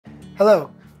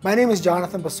Hello, my name is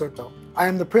Jonathan Basurto. I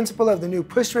am the principal of the new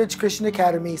Pusch Christian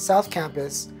Academy South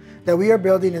Campus that we are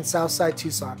building in Southside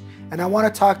Tucson, and I want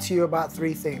to talk to you about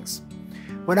three things.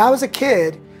 When I was a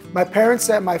kid, my parents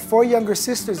sent my 4 younger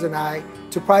sisters and I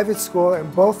to private school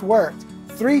and both worked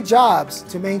 3 jobs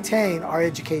to maintain our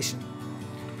education.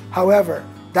 However,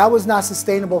 that was not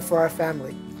sustainable for our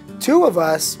family. 2 of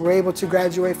us were able to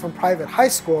graduate from private high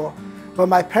school, but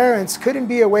my parents couldn't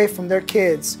be away from their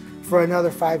kids for another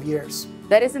 5 years.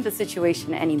 That isn't the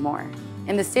situation anymore.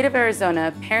 In the state of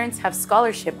Arizona, parents have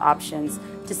scholarship options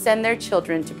to send their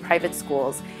children to private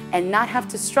schools and not have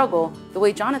to struggle the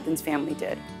way Jonathan's family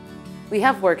did. We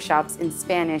have workshops in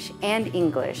Spanish and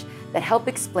English that help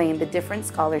explain the different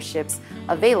scholarships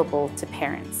available to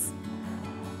parents.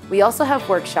 We also have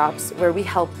workshops where we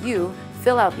help you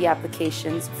fill out the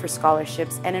applications for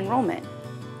scholarships and enrollment.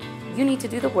 You need to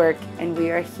do the work, and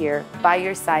we are here by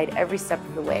your side every step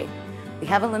of the way. We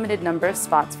have a limited number of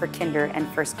spots for kinder and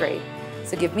first grade,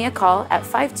 so give me a call at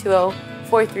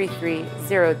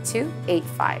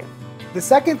 520-433-0285. The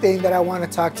second thing that I want to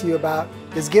talk to you about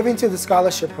is giving to the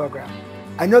scholarship program.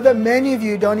 I know that many of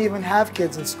you don't even have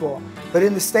kids in school, but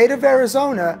in the state of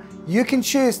Arizona, you can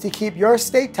choose to keep your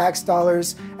state tax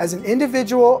dollars as an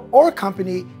individual or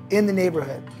company in the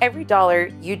neighborhood. Every dollar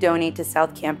you donate to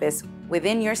South Campus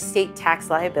within your state tax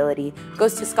liability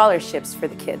goes to scholarships for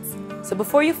the kids. So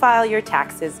before you file your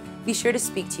taxes, be sure to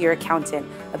speak to your accountant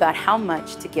about how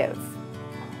much to give.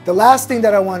 The last thing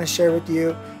that I want to share with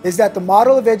you is that the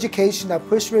model of education that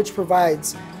Pusch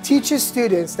provides teaches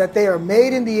students that they are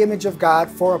made in the image of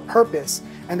God for a purpose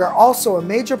and are also a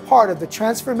major part of the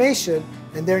transformation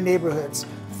in their neighborhoods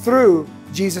through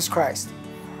Jesus Christ.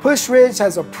 Pusch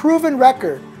has a proven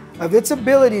record of its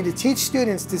ability to teach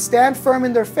students to stand firm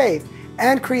in their faith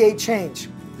and create change.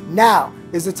 Now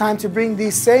is the time to bring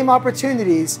these same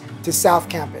opportunities to South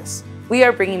Campus. We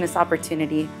are bringing this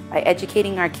opportunity by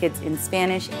educating our kids in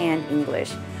Spanish and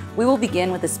English. We will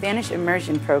begin with a Spanish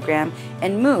immersion program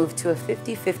and move to a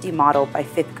 50-50 model by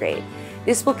 5th grade.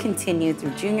 This will continue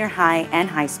through junior high and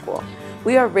high school.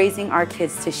 We are raising our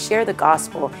kids to share the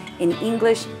gospel in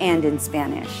English and in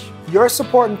Spanish. Your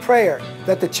support and prayer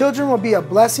that the children will be a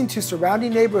blessing to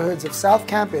surrounding neighborhoods of South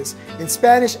Campus in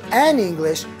Spanish and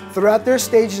English throughout their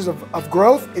stages of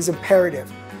growth is imperative.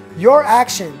 Your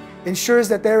action ensures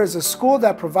that there is a school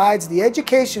that provides the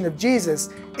education of Jesus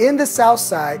in the South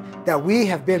Side that we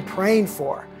have been praying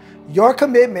for. Your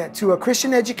commitment to a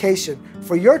Christian education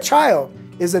for your child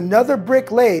is another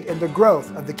brick laid in the growth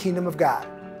of the kingdom of God.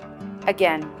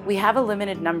 Again, we have a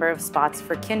limited number of spots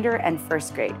for kinder and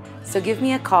first grade, so give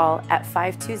me a call at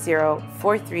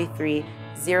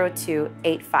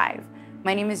 520-433-0285.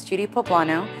 My name is Judy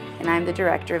Poblano, and I'm the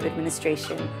Director of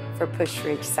Administration for Pusch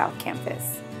South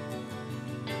Campus.